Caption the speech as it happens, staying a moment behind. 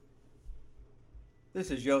This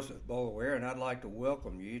is Joseph Bolaware, and I'd like to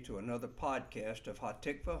welcome you to another podcast of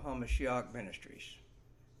YH'VH Ministries.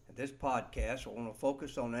 In this podcast, I want to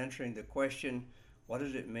focus on answering the question, what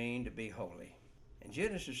does it mean to be holy? In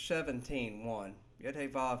Genesis 17:1,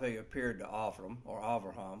 YH'VH appeared to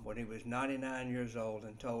Avraham, when he was 99 years old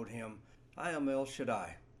and told him, I am El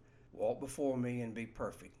Shaddai. Walk before me and be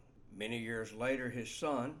perfect. Many years later, his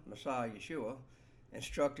son, Messiah Yeshua,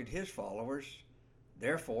 instructed his followers,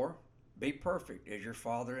 therefore, be perfect as your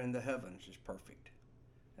Father in the heavens is perfect.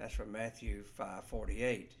 That's from Matthew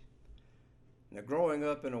 5:48. Now, growing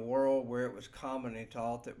up in a world where it was commonly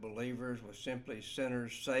taught that believers were simply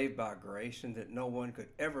sinners saved by grace and that no one could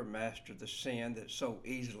ever master the sin that so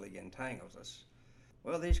easily entangles us,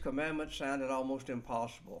 well, these commandments sounded almost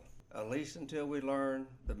impossible, at least until we learned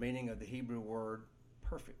the meaning of the Hebrew word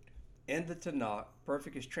perfect. In the Tanakh,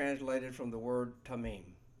 perfect is translated from the word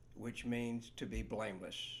tamim, which means to be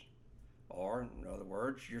blameless. Or, in other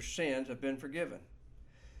words, your sins have been forgiven.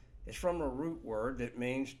 It's from a root word that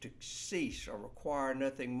means to cease or require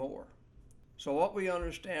nothing more. So what we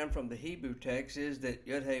understand from the Hebrew text is that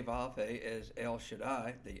YH'VH, as El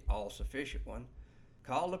Shaddai, the all-sufficient one,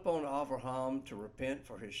 called upon Avraham to repent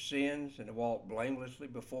for his sins and to walk blamelessly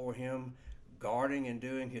before him, guarding and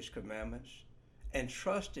doing his commandments, and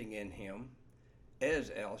trusting in him as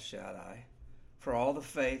El Shaddai for all the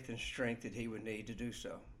faith and strength that he would need to do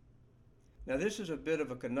so. Now, this is a bit of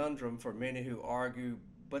a conundrum for many who argue,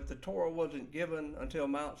 but the Torah wasn't given until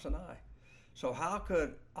Mount Sinai. So how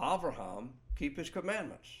could Avraham keep his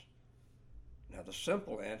commandments? Now, the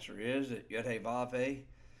simple answer is that YH'VH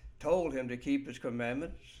told him to keep his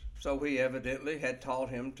commandments, so he evidently had taught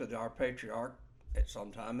him to our patriarch at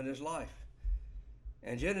some time in his life.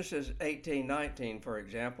 In Genesis 18:19, for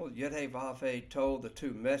example, YH'VH told the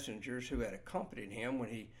two messengers who had accompanied him when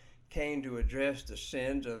he came to address the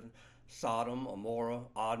sins of Sodom, Amorah,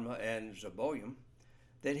 Admah, and Zeboim,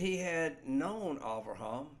 that he had known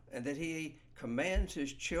Avraham and that he commands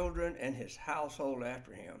his children and his household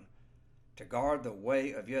after him to guard the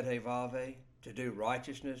way of YH'VH, to do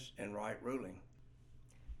righteousness and right ruling.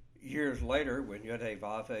 Years later, when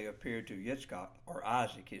YH'VH appeared to Yitzchak, or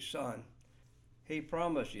Isaac, his son, he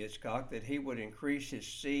promised Yitzchak that he would increase his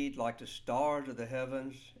seed like the stars of the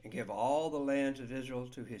heavens and give all the lands of Israel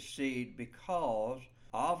to his seed because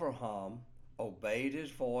Avraham obeyed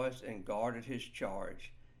his voice and guarded his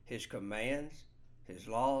charge, his commands, his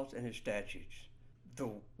laws, and his statutes.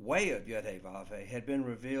 The way of YH'VH had been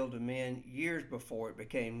revealed to men years before it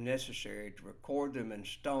became necessary to record them in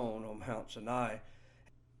stone on Mount Sinai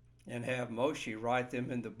and have Moshe write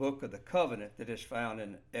them in the book of the covenant that is found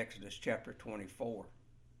in Exodus chapter 24.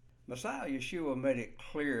 Messiah Yeshua made it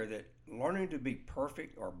clear that learning to be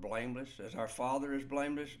perfect or blameless, as our Father is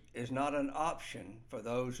blameless, is not an option for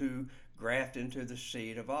those who graft into the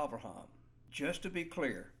seed of Abraham. Just to be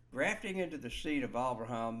clear, grafting into the seed of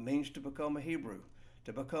Abraham means to become a Hebrew,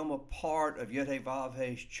 to become a part of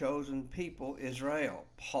YH'VH's chosen people, Israel.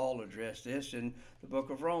 Paul addressed this in the book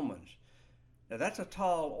of Romans. Now that's a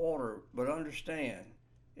tall order, but understand,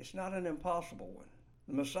 it's not an impossible one.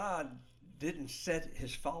 The Messiah didn't set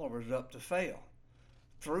his followers up to fail.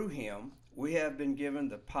 Through him, we have been given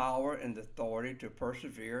the power and the authority to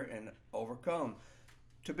persevere and overcome,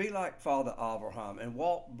 to be like Father Abraham and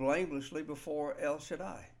walk blamelessly before El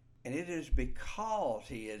Shaddai. And it is because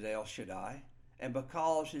he is El Shaddai and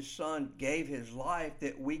because his son gave his life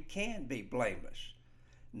that we can be blameless.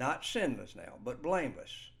 Not sinless now, but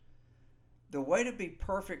blameless. The way to be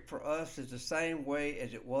perfect for us is the same way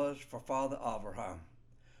as it was for Father Abraham.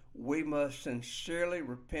 We must sincerely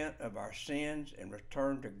repent of our sins and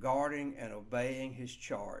return to guarding and obeying his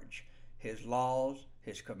charge, his laws,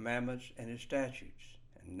 his commandments, and his statutes.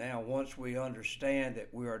 And now once we understand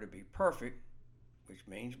that we are to be perfect, which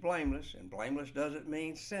means blameless, and blameless doesn't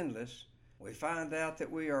mean sinless, we find out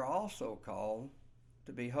that we are also called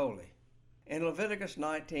to be holy. In Leviticus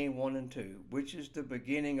 19:1 and 2, which is the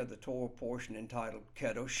beginning of the Torah portion entitled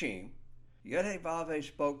Kedoshim, YH'VH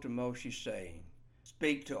spoke to Moshe saying,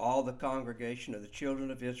 Speak to all the congregation of the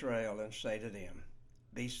children of Israel and say to them,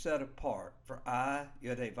 Be set apart, for I,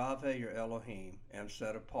 YH'VH, your Elohim, am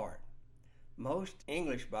set apart. Most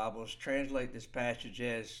English Bibles translate this passage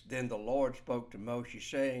as, Then the Lord spoke to Moshe,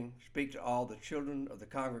 saying, Speak to all the children of the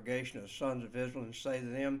congregation of the sons of Israel and say to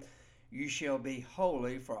them, You shall be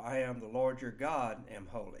holy, for I am the Lord your God, am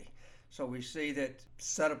holy. So we see that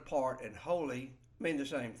set apart and holy mean the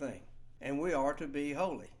same thing, and we are to be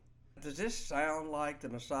holy. Does this sound like the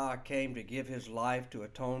Messiah came to give his life to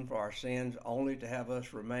atone for our sins, only to have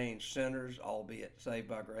us remain sinners, albeit saved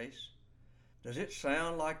by grace? Does it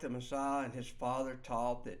sound like the Messiah and his Father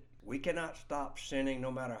taught that we cannot stop sinning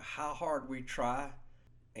no matter how hard we try?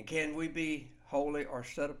 And can we be holy or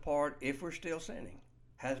set apart if we're still sinning?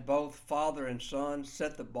 Has both Father and Son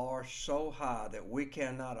set the bar so high that we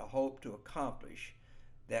cannot hope to accomplish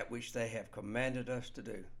that which they have commanded us to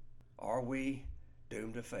do? Are we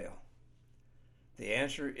doomed to fail? The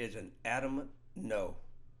answer is an adamant no.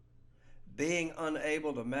 Being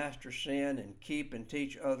unable to master sin and keep and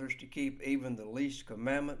teach others to keep even the least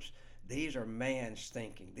commandments, these are man's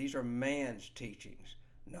thinking. These are man's teachings,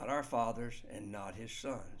 not our Father's and not his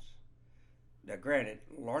Son's. Now granted,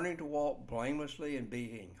 learning to walk blamelessly and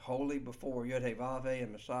being holy before YH'VH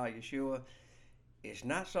and Messiah Yeshua is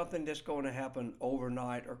not something that's going to happen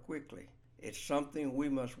overnight or quickly. It's something we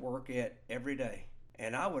must work at every day.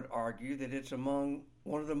 And I would argue that it's among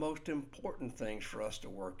one of the most important things for us to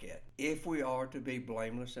work at if we are to be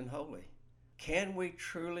blameless and holy. Can we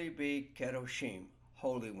truly be kedoshim,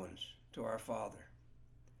 holy ones, to our Father?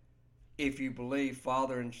 If you believe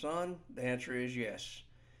Father and Son, the answer is yes.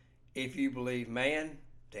 If you believe man,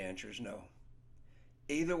 the answer is no.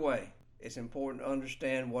 Either way, it's important to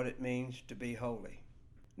understand what it means to be holy.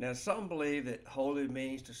 Now, some believe that holy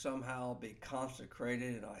means to somehow be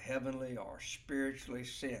consecrated in a heavenly or spiritually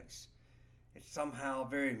sense. It's somehow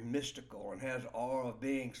very mystical and has awe of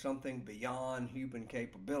being something beyond human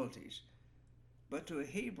capabilities. But to a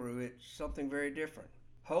Hebrew, it's something very different.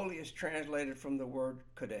 Holy is translated from the word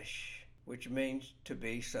kodesh, which means to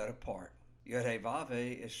be set apart.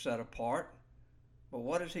 YH'VH is set apart, but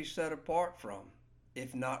what is he set apart from,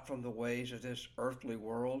 if not from the ways of this earthly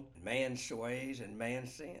world, man's ways and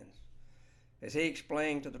man's sins? As he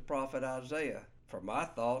explained to the prophet Isaiah, "For my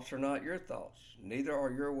thoughts are not your thoughts, neither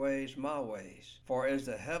are your ways my ways. For as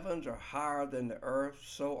the heavens are higher than the earth,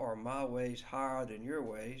 so are my ways higher than your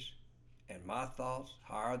ways, and my thoughts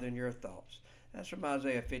higher than your thoughts." That's from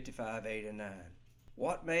Isaiah 55, 8 and 9.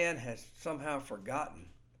 What man has somehow forgotten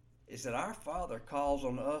is that our Father calls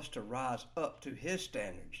on us to rise up to his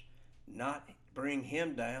standards, not bring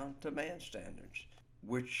him down to man's standards,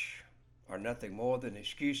 which are nothing more than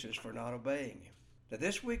excuses for not obeying him. Now,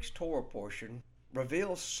 this week's Torah portion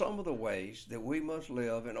reveals some of the ways that we must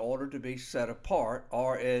live in order to be set apart,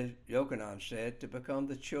 or as Yochanan said, to become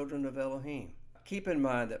the children of Elohim. Keep in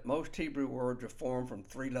mind that most Hebrew words are formed from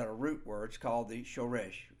three-letter root words called the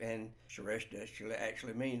shoresh, and shoresh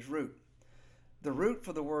actually means root. The root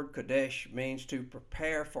for the word kodesh means to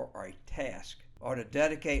prepare for a task or to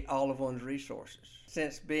dedicate all of one's resources.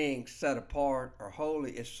 Since being set apart or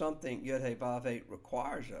holy is something YH'VH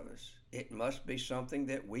requires of us, it must be something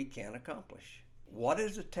that we can accomplish. What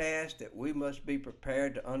is the task that we must be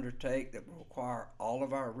prepared to undertake that will require all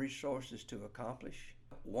of our resources to accomplish?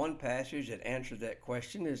 One passage that answers that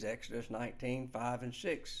question is Exodus 19, 5 and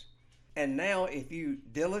 6. "And now if you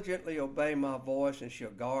diligently obey my voice and shall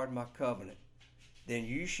guard my covenant, then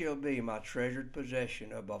you shall be my treasured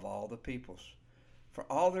possession above all the peoples. For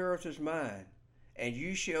all the earth is mine, and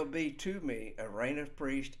you shall be to me a reign of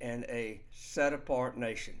priests and a set-apart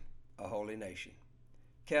nation, a holy nation."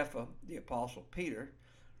 Kepha, the Apostle Peter,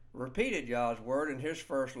 repeated Yah's word in his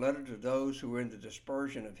first letter to those who were in the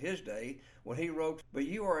dispersion of his day when he wrote, "But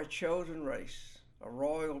you are a chosen race, a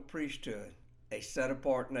royal priesthood, a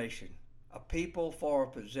set-apart nation, a people for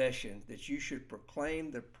a possession, that you should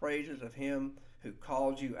proclaim the praises of him who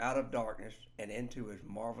called you out of darkness and into his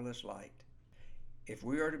marvelous light." If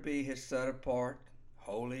we are to be his set-apart,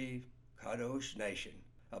 holy, kadosh nation,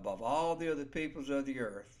 above all the other peoples of the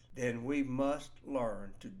earth, then we must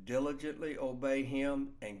learn to diligently obey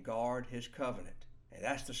him and guard his covenant. And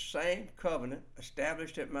that's the same covenant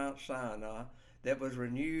established at Mount Sinai that was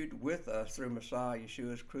renewed with us through Messiah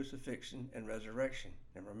Yeshua's crucifixion and resurrection.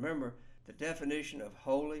 And remember, the definition of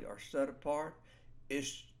holy or set apart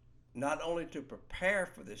is not only to prepare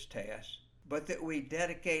for this task, but that we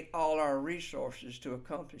dedicate all our resources to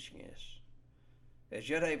accomplishing this. As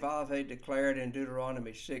YH'VH declared in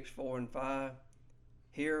Deuteronomy 6, 4 and 5,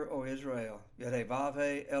 "Hear, O Israel,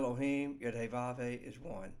 YH'VH Elohim, YH'VH is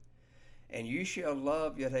one. And you shall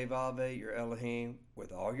love YH'VH your Elohim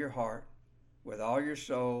with all your heart, with all your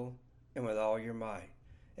soul, and with all your might."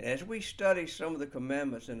 And as we study some of the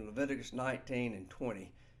commandments in Leviticus 19 and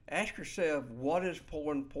 20, ask yourself what is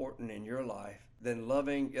more important in your life than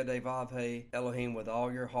loving YH'VH Elohim with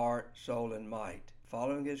all your heart, soul, and might,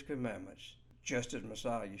 following his commandments, just as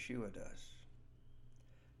Messiah Yeshua does.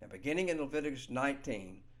 Now, beginning in Leviticus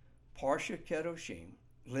 19, Parsha Kedoshim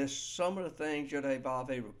lists some of the things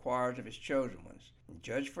YH'VH requires of his chosen ones. And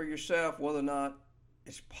judge for yourself whether or not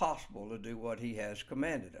it's possible to do what he has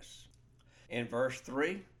commanded us. In verse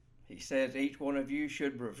 3, He says each one of you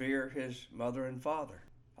should revere his mother and father.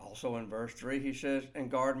 Also in verse 3, he says, and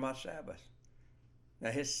guard my Sabbath.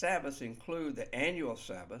 Now his Sabbaths include the annual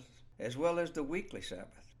Sabbath as well as the weekly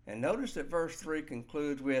Sabbath. And notice that verse 3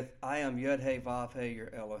 concludes with, I am YH'VH,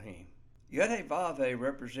 your Elohim. YH'VH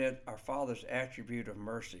represents our Father's attribute of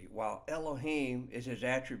mercy, while Elohim is his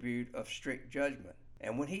attribute of strict judgment.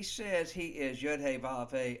 And when he says he is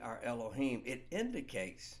YH'VH, our Elohim, it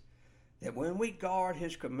indicates that when we guard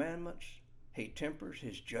his commandments, he tempers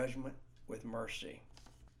his judgment with mercy.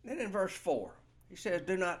 Then in verse 4, he says,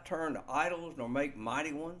 do not turn to idols nor make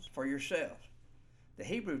mighty ones for yourselves. The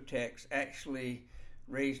Hebrew text actually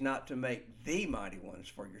reads not to make the mighty ones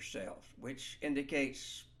for yourselves, which indicates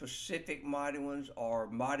specific mighty ones or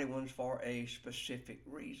mighty ones for a specific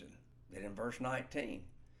reason. Then in verse 19,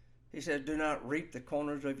 he says, do not reap the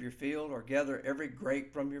corners of your field or gather every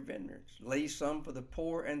grape from your vineyards. Leave some for the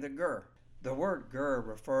poor and the ger. The word ger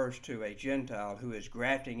refers to a Gentile who is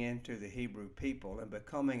grafting into the Hebrew people and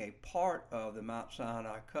becoming a part of the Mount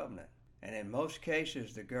Sinai covenant. And in most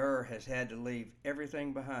cases, the ger has had to leave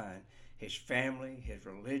everything behind, his family, his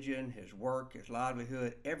religion, his work, his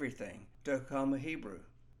livelihood, everything, to become a Hebrew.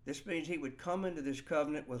 This means he would come into this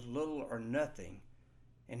covenant with little or nothing.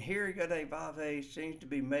 And here YH'VH seems to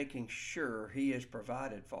be making sure he is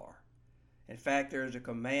provided for. In fact, there is a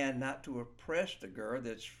command not to oppress the ger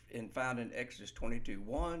that's found in Exodus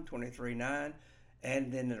 22:1, 23:9,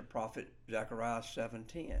 and then in the prophet Zechariah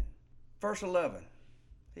 7:10. Verse 11,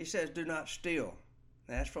 he says, do not steal.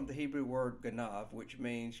 That's from the Hebrew word ganav, which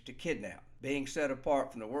means to kidnap. Being set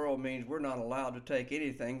apart from the world means we're not allowed to take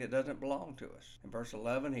anything that doesn't belong to us. In verse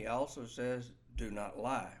 11, he also says, do not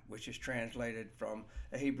lie, which is translated from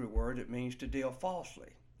a Hebrew word that means to deal falsely,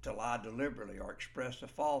 to lie deliberately or express a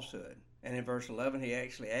falsehood. And in verse 11, he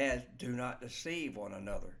actually adds, do not deceive one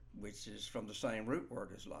another, which is from the same root word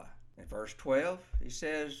as lie. In verse 12, he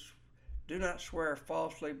says, do not swear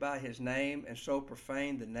falsely by his name and so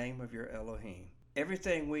profane the name of your Elohim.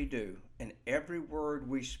 Everything we do and every word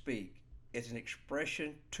we speak is an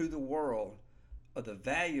expression to the world of the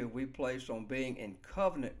value we place on being in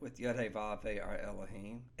covenant with YH'VH, our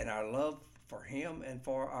Elohim, and our love for him and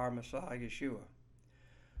for our Messiah, Yeshua.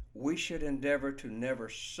 We should endeavor to never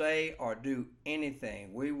say or do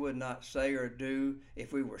anything we would not say or do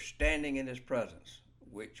if we were standing in his presence,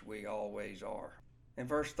 which we always are. In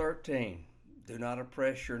verse 13, do not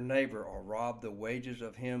oppress your neighbor or rob the wages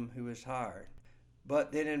of him who is hired.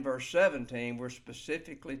 But then in verse 17, we're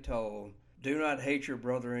specifically told, do not hate your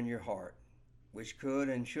brother in your heart, which could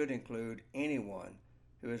and should include anyone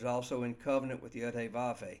who is also in covenant with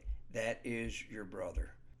YH'VH. That is your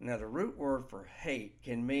brother. Now, the root word for hate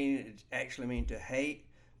can actually mean to hate,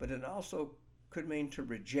 but it also could mean to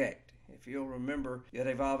reject. If you'll remember,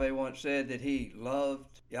 YH'VH once said that he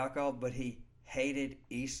loved Yaakov, but he hated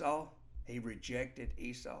Esau. He rejected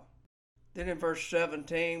Esau. Then in verse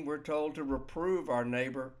 17, we're told to reprove our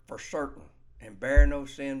neighbor for certain and bear no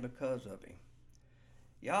sin because of him.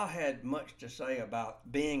 Yah had much to say about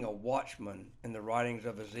being a watchman in the writings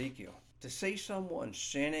of Ezekiel. To see someone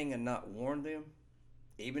sinning and not warn them,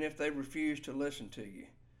 even if they refuse to listen to you,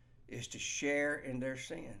 is to share in their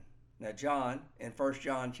sin. Now John, in 1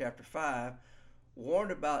 John chapter 5,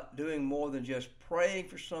 warned about doing more than just praying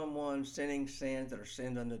for someone sinning sins that are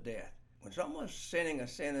sinned unto death. When someone's sinning a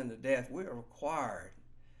sin unto death, we are required.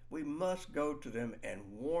 We must go to them and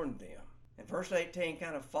warn them. And verse 18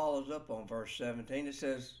 kind of follows up on verse 17. It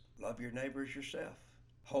says, love your neighbor as yourself.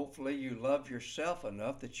 Hopefully you love yourself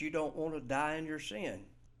enough that you don't want to die in your sin.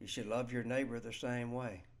 You should love your neighbor the same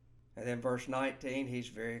way. And then verse 19, he's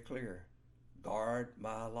very clear. Guard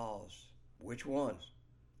my laws. Which ones?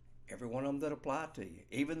 Every one of them that apply to you,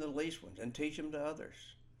 even the least ones, and teach them to others.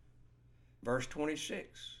 Verse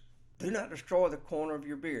 26, do not destroy the corner of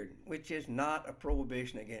your beard, which is not a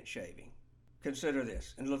prohibition against shaving. Consider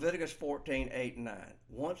this. In Leviticus 14:8 and 9,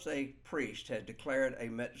 once a priest had declared a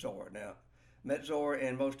metzor. Now, metzor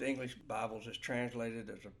in most English Bibles is translated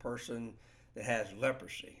as a person that has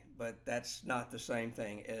leprosy, but that's not the same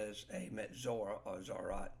thing as a metzor or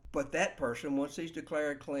zarat. But that person, once he's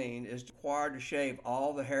declared clean, is required to shave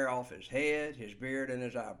all the hair off his head, his beard, and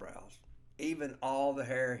his eyebrows, even all the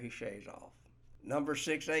hair he shaves off. Numbers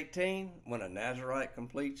 6:18, when a Nazirite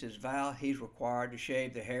completes his vow, he's required to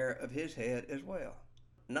shave the hair of his head as well.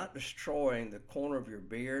 Not destroying the corner of your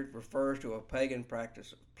beard refers to a pagan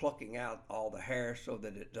practice of plucking out all the hair so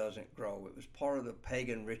that it doesn't grow. It was part of the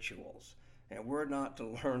pagan rituals, and we're not to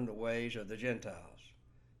learn the ways of the Gentiles.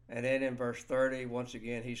 And then in verse 30, once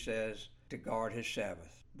again, he says to guard his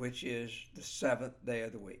Sabbath. which is the seventh day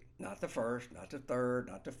of the week. Not the first, not the third,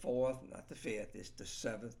 not the fourth, not the fifth. It's the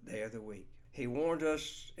seventh day of the week. He warned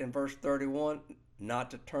us in verse 31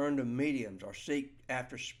 not to turn to mediums or seek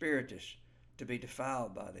after spiritists to be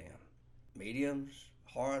defiled by them. Mediums,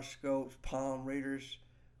 horoscopes, palm readers,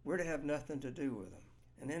 we're to have nothing to do with them.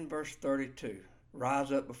 And then verse 32,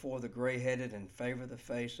 rise up before the gray-headed and favor the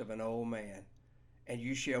face of an old man, and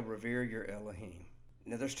you shall revere your Elohim.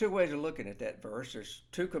 Now there's two ways of looking at that verse. There's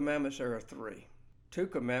two commandments, there are three. Two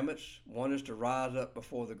commandments, one is to rise up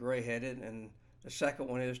before the gray-headed, and the second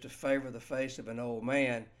one is to favor the face of an old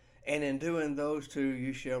man, and in doing those two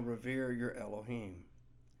you shall revere your Elohim.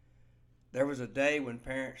 There was a day when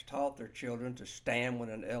parents taught their children to stand when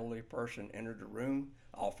an elderly person entered the room,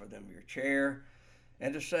 offer them your chair,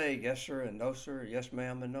 and to say yes sir and no sir, yes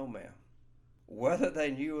ma'am and no ma'am. Whether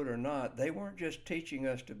they knew it or not, they weren't just teaching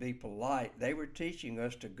us to be polite, they were teaching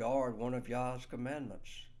us to guard one of Yah's commandments.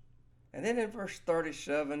 And then in verse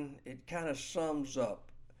 37, it kind of sums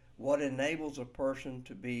up what enables a person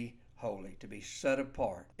to be holy, to be set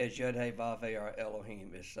apart, as YH'VH, our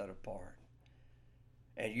Elohim, is set apart.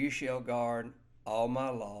 And you shall guard all my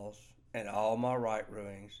laws and all my right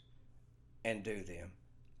rulings and do them.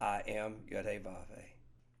 I am YH'VH.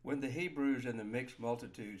 When the Hebrews and the mixed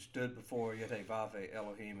multitude stood before YH'VH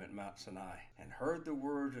Elohim at Mount Sinai and heard the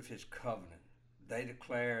words of his covenant, they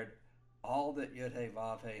declared, all that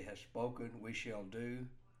YH'VH has spoken we shall do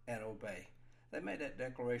and obey. They made that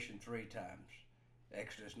declaration 3 times.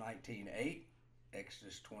 Exodus 19:8,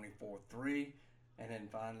 Exodus 24:3, and then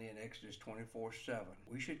finally in Exodus 24:7.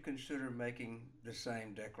 We should consider making the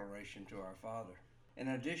same declaration to our Father. In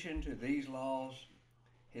addition to these laws,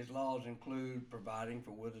 his laws include providing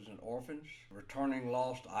for widows and orphans, returning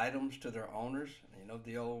lost items to their owners. You know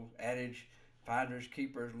the old adage, finders,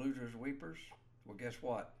 keepers, losers, weepers? Well, guess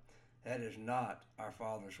what? That is not our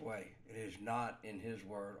Father's way. It is not in his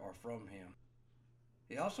word or from him.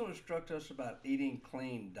 He also instructs us about eating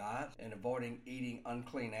clean diets and avoiding eating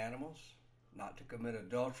unclean animals, not to commit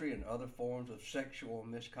adultery and other forms of sexual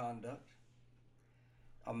misconduct.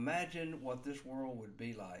 Imagine what this world would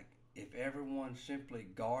be like if everyone simply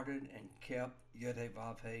guarded and kept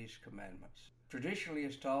YH'VH's commandments. Traditionally,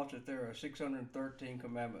 it's taught that there are 613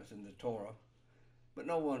 commandments in the Torah, but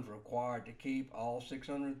no one's required to keep all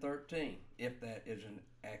 613, if that is an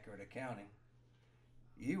accurate accounting.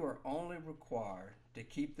 You are only required to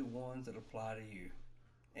keep the ones that apply to you,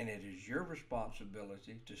 and it is your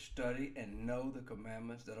responsibility to study and know the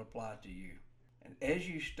commandments that apply to you. And as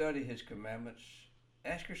you study his commandments,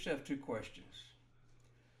 ask yourself 2 questions.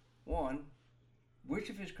 1, which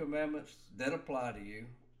of his commandments that apply to you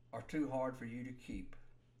are too hard for you to keep?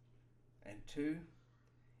 And 2,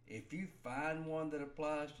 if you find one that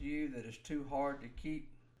applies to you that is too hard to keep,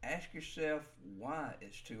 ask yourself why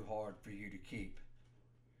it's too hard for you to keep.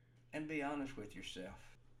 And be honest with yourself.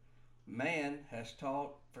 Man has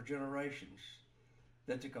taught for generations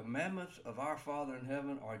that the commandments of our Father in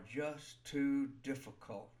heaven are just too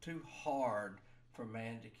difficult, too hard for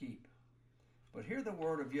man to keep. But hear the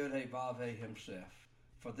word of YH'VH himself.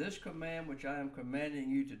 For this command which I am commanding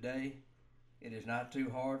you today, it is not too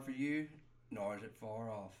hard for you, nor is it far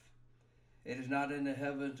off. It is not in the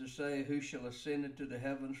heavens to say, who shall ascend into the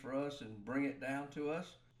heavens for us and bring it down to us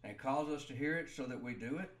and cause us to hear it so that we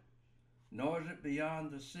do it? Nor is it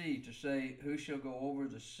beyond the sea to say, who shall go over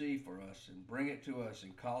the sea for us and bring it to us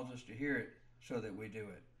and cause us to hear it so that we do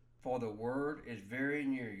it? For the word is very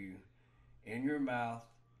near you, in your mouth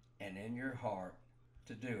and in your heart,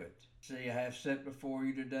 to do it. See, I have set before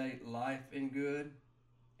you today life and good,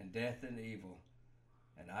 and death and evil.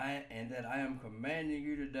 And that I am commanding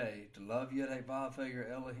you today to love YH'VH your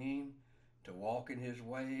Elohim, to walk in his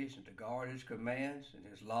ways and to guard his commands and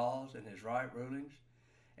his laws and his right rulings.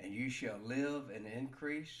 And you shall live and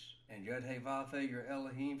increase, and YH'VH your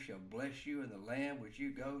Elohim shall bless you in the land which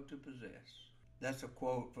you go to possess. That's a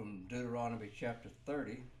quote from Deuteronomy chapter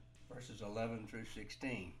 30, verses 11 through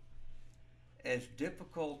 16. As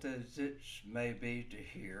difficult as it may be to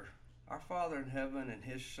hear, our Father in heaven and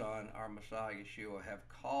his Son, our Messiah Yeshua, have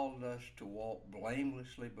called us to walk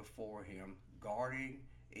blamelessly before him, guarding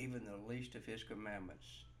even the least of his commandments.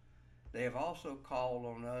 They have also called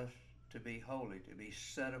on us to be holy, to be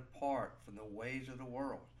set apart from the ways of the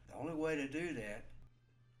world. The only way to do that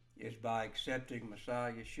is by accepting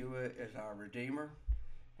Messiah Yeshua as our Redeemer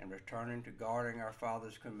and returning to guarding our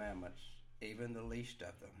Father's commandments, even the least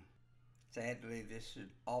of them. Sadly, this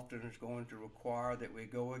often is going to require that we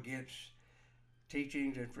go against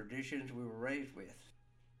teachings and traditions we were raised with.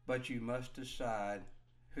 But you must decide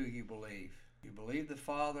who you believe. You believe the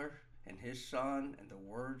Father and his Son and the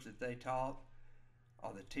words that they taught,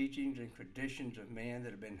 are the teachings and traditions of men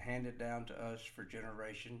that have been handed down to us for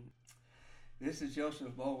generations. This is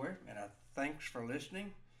Joseph Bower, and thanks for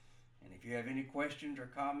listening. And if you have any questions or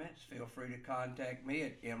comments, feel free to contact me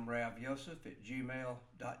at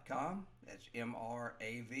mravyosef@gmail.com. That's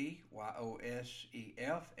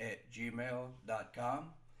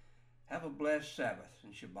MRAVYOSEF@gmail.com. Have a blessed Sabbath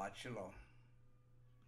and Shabbat Shalom.